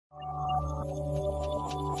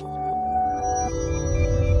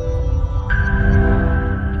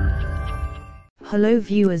Hello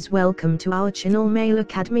viewers, welcome to our channel Mail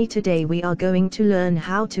Academy. Today we are going to learn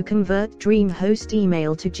how to convert DreamHost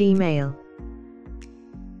email to Gmail.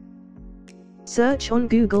 Search on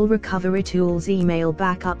Google Recovery Tools Email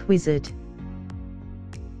Backup Wizard.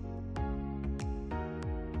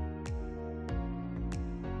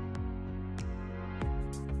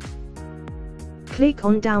 Click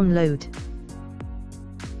on Download.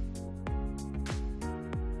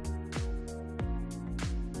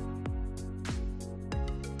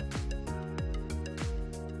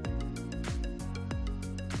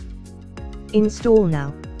 Install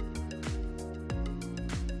now.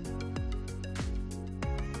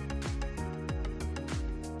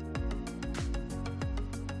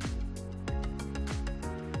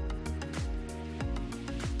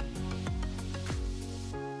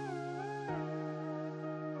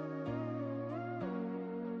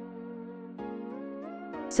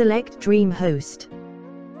 Select DreamHost.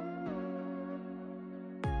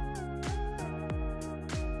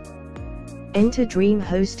 Enter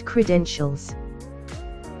DreamHost credentials.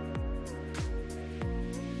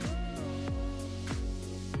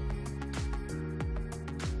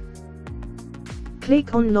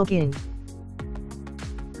 Click on Login.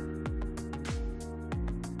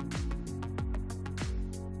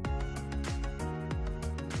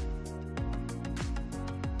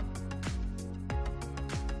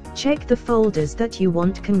 Check the folders that you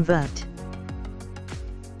want to convert.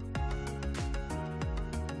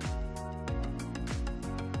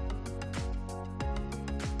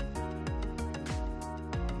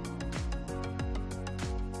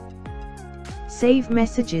 Save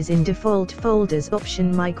messages in default folders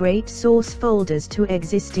option. Migrate source folders to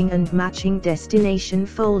existing and matching destination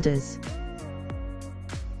folders.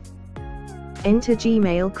 Enter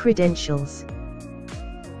Gmail credentials.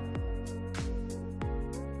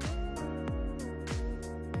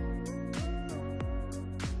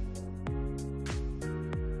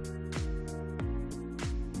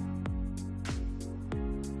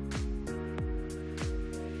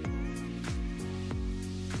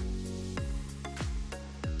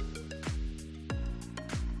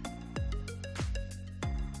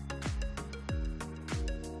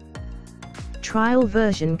 Trial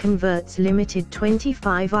version converts limited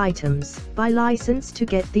 25 items. Buy license to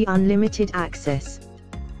get the unlimited access.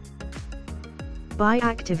 Buy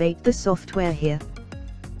activate the software here.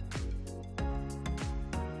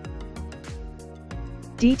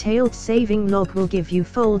 Detailed saving log will give you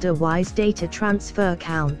folder-wise data transfer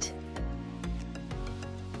count.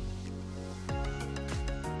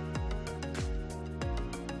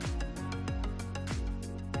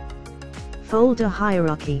 Folder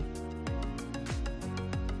hierarchy.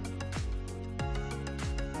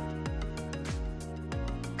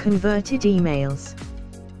 Converted emails.